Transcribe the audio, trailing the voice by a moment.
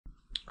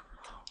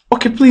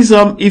Okay, please,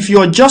 if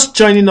you're just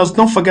joining us,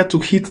 don't forget to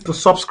hit the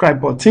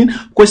subscribe button.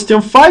 Question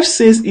 5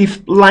 says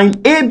if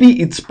line AB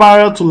is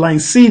parallel to line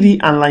CD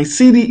and line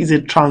CD is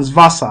a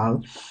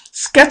transversal,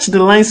 sketch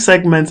the line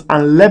segments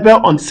and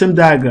label on the same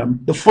diagram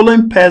the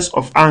following pairs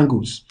of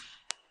angles.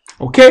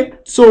 Okay,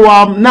 so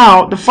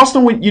now the first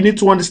thing you need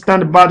to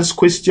understand about this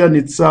question,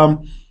 it's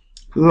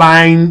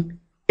line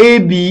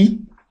AB.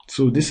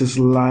 So this is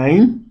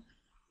line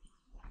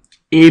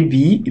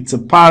AB. It's a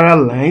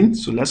parallel line.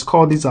 So let's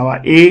call this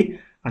our A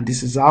and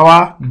this is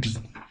our B.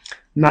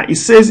 Now it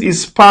says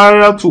it's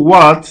parallel to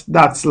what?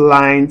 That's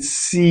line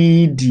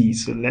CD.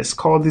 So let's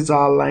call this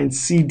our line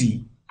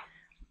CD.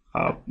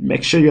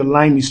 Make sure your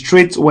line is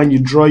straight when you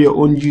draw your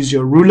own. Use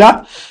your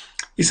ruler.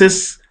 It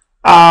says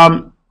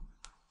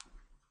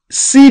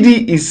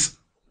CD is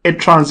a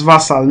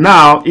transversal.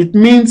 Now it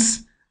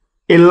means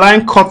a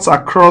line cuts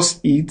across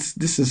it.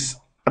 This is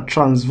a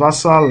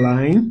transversal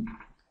line.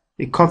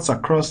 It cuts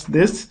across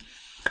this.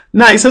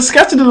 Now it says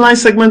sketch the line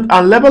segment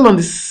and label on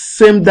the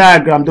same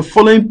diagram the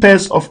following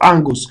pairs of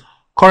angles,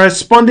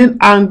 corresponding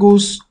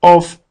angles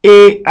of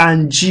A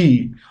and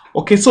G.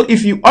 Okay, so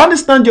if you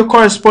understand your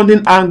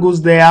corresponding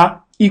angles, they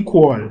are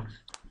equal.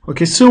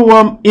 Okay,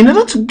 so in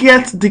order to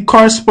get the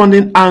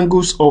corresponding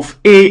angles of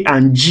A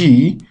and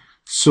G,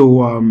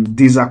 so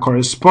these are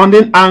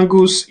corresponding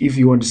angles. If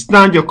you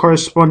understand your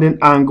corresponding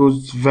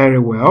angles very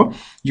well,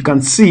 you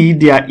can see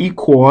they are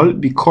equal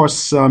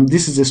because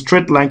this is a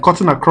straight line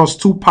cutting across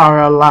two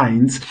parallel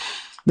lines.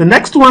 The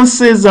next one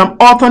says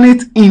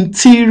alternate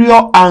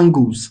interior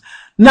angles.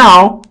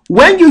 Now,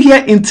 when you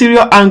hear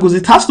interior angles,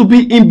 it has to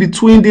be in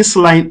between this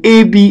line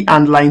AB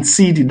and line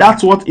CD.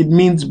 That's what it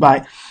means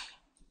by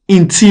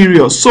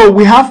interior. So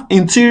we have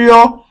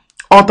interior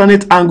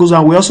alternate angles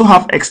and we also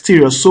have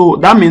exterior. So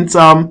that means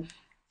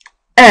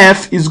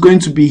F is going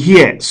to be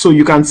here. So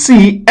you can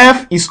see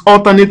F is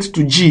alternate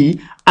to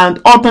G and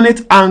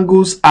alternate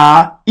angles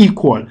are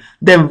equal.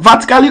 Then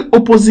vertically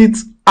opposite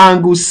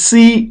angles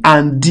C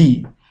and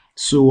D.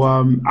 So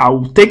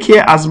I'll take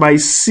here as my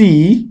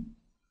C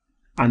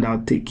and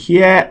I'll take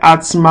here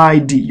as my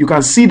D. You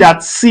can see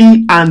that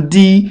C and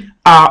D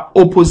are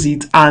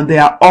opposite and they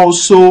are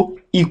also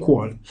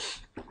equal.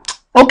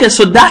 Okay,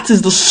 so that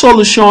is the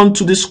solution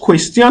to this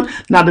question.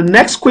 Now the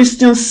next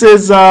question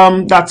says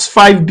that's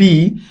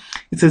 5B.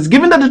 It says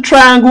given that the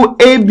triangle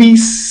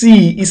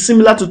ABC is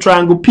similar to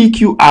triangle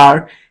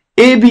PQR,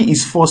 AB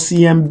is 4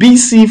 cm,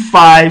 BC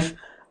 5,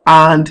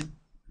 and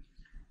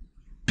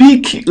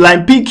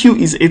line PQ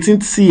is 18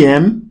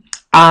 cm,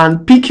 and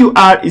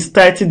PQR is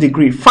 30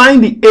 degrees.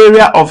 Find the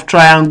area of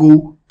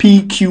triangle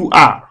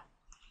PQR.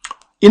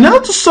 In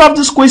order to solve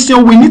this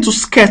question, we need to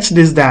sketch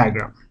this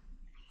diagram.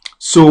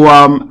 So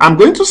I'm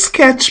going to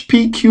sketch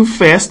PQ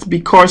first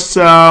because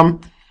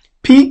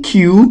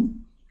PQ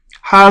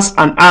has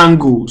an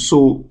angle.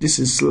 So this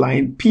is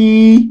line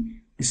P,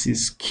 this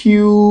is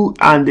Q,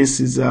 and this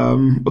is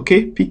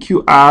okay,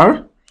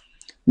 PQR.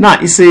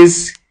 Now it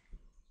says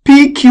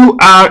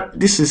PQR,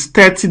 this is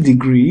 30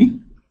 degrees,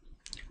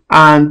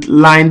 and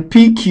line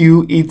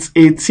PQ it's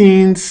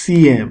 18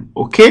 cm.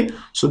 Okay,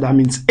 so that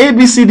means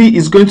ABCD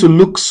is going to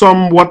look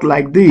somewhat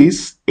like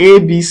this.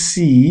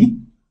 ABC.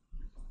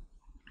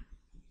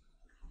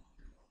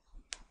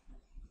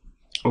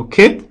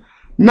 Okay,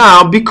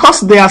 now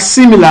because they are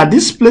similar,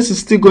 this place is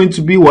still going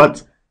to be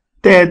what?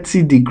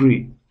 30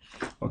 degrees.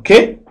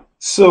 Okay,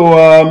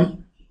 so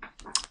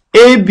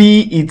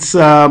AB it's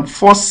 4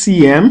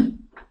 cm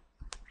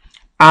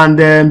and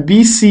then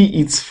BC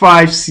it's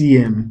 5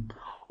 cm.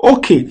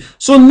 Okay,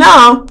 so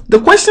now the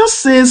question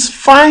says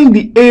find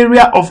the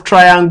area of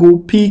triangle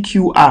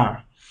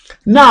PQR.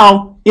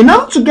 Now in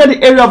order to get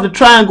the area of the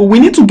triangle, we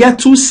need to get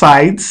two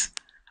sides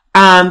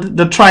and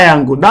the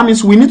triangle. That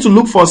means we need to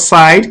look for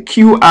side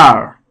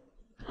QR.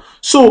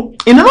 So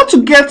in order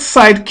to get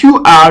side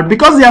QR,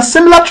 because they are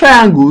similar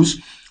triangles,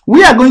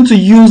 we are going to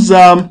use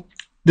the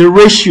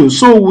ratio.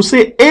 So we'll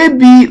say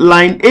AB,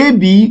 line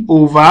AB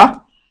over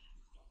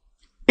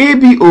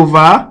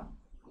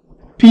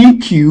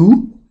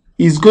PQ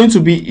is going to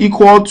be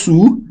equal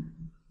to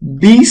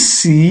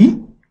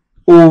BC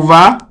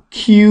over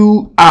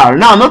QR.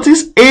 Now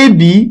notice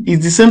AB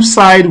is the same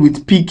side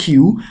with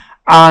PQ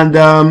and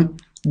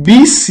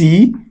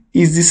BC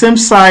is the same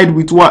side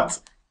with what?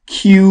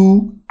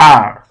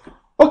 QR.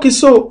 Okay,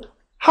 so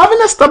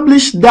having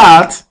established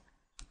that,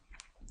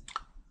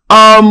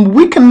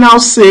 we can now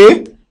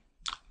say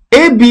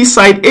AB,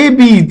 side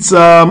AB it's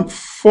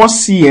 4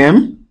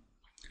 cm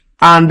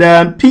and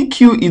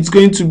PQ is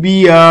going to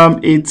be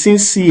 18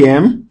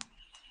 cm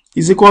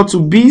is equal to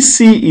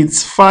BC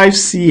it's 5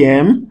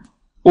 cm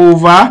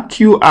over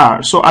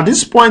QR. So at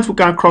this point we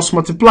can cross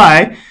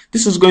multiply.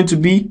 This is going to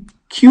be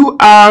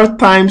QR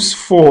times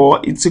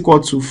 4, it's equal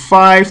to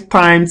 5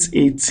 times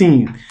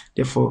 18.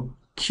 Therefore,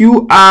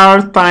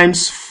 QR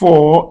times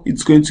 4,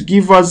 it's going to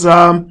give us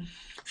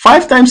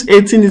 5 times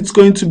 18, it's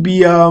going to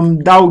be,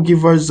 that will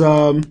give us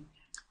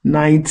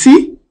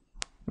 90.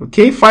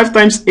 Okay, 5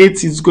 times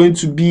 8 is going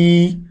to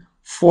be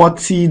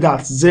 40,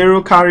 that's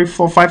 0, carry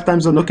 4, 5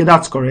 times 1. Okay,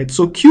 that's correct.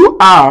 So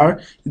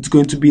QR, it's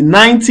going to be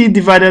 90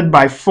 divided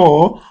by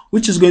 4,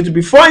 which is going to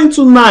be 4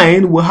 into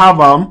 9. We'll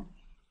have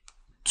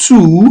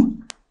 2.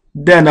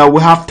 Then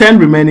we have 10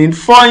 remaining.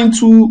 4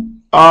 into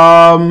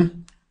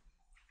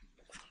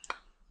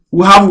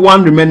we have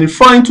 1 remaining.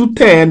 4 into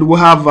 10, we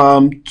have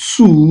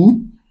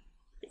 2.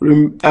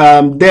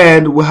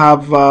 Then we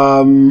have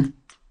 2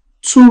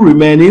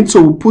 remaining.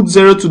 So we'll put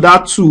 0 to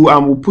that 2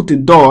 and we'll put a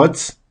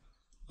dot.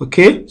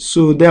 Okay,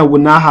 so then we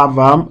now have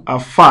a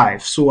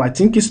 5. So I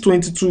think it's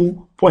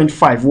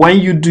 22.5 when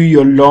you do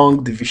your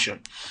long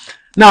division.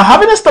 Now,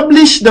 having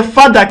established the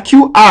fact that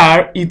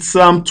QR it's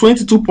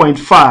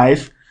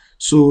 22.5,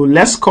 so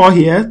let's call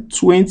here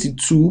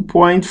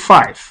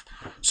 22.5.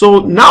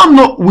 So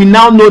now we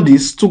now know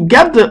this. To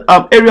get the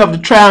area of the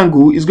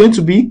triangle is going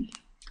to be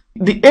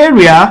the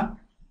area.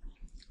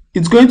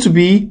 It's going to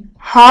be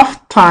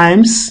half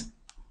times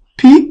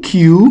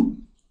PQ,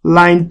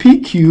 line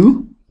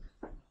PQ,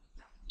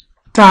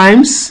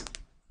 times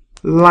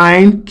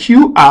line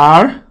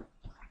QR,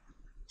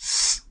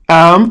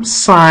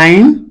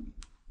 sine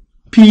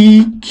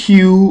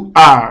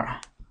PQR.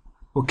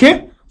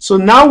 Okay, so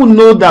now we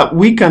know that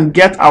we can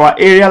get our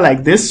area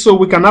like this. So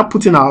we can now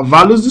put in our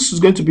values. This is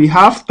going to be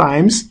half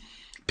times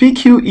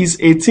PQ is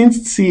 18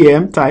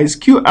 cm times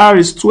QR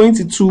is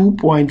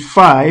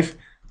 22.5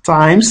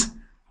 times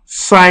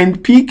sine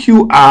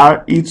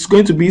PQR. It's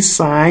going to be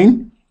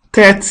sine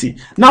 30.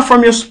 Now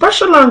from your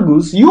special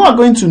angles, you are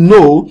going to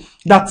know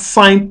that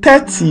sine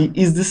 30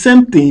 is the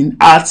same thing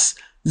as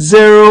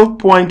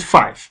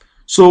 0.5.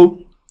 So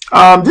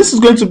this is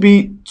going to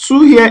be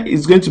 2 here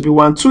is going to be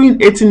 1. 2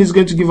 in 18 is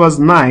going to give us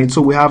 9.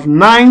 So we have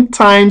 9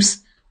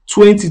 times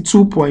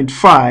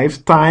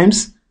 22.5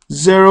 times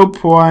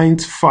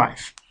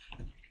 0.5.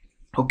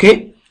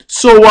 Okay.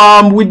 So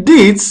with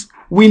this,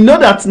 we know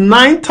that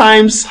 9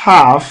 times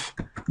half,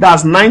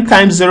 that's 9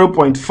 times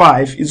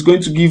 0.5, is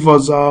going to give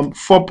us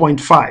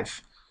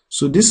 4.5.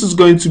 So this is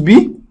going to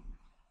be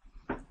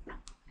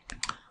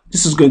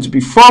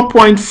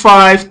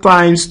 4.5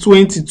 times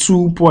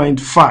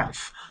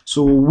 22.5.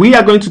 So we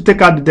are going to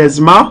take out the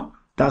decimal.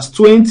 That's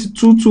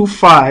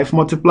 2225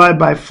 multiplied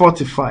by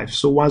 45.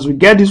 So once we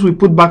get this, we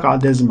put back our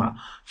decimal.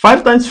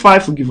 5 times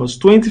 5 will give us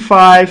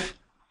 25.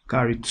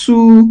 Carry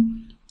 2.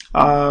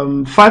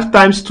 5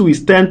 times 2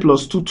 is 10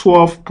 plus 2,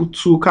 12. Put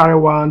 2, carry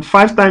 1.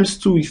 5 times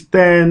 2 is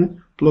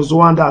 10 plus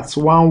 1, that's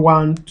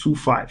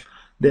 1125.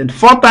 Then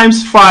 4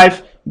 times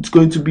 5, it's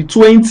going to be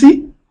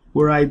 20.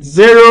 We write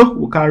 0.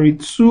 We'll carry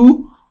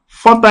 2.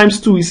 4 times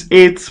 2 is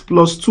 8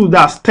 plus 2,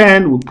 that's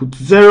 10. We'll put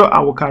 0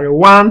 and we'll carry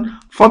 1.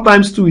 4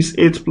 times 2 is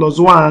 8 plus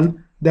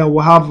 1. Then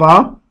we'll have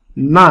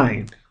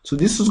 9. So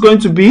this is going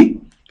to be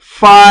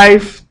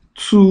 5,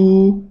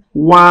 2,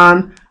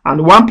 1.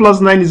 And 1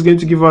 plus 9 is going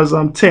to give us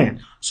 10.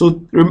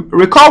 So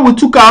recall we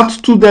took out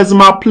 2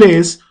 decimal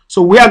places.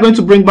 So we are going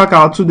to bring back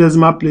our 2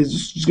 decimal places.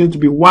 This is going to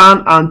be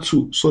 1 and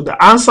 2. So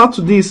the answer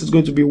to this is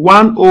going to be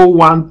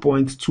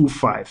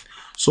 101.25.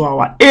 So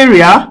our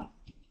area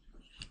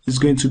is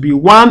going to be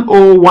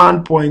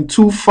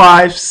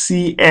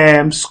 101.25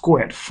 cm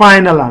squared.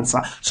 Final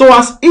answer. So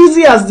as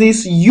easy as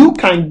this, you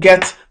can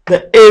get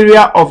the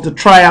area of the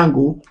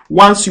triangle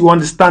once you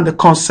understand the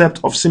concept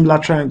of similar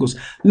triangles.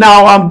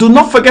 Now, do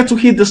not forget to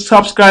hit the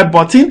subscribe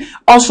button.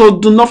 Also,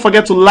 do not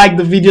forget to like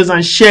the videos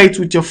and share it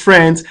with your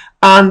friends.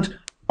 And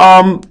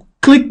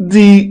click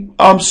the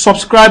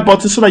subscribe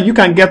button so that you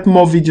can get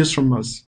more videos from us.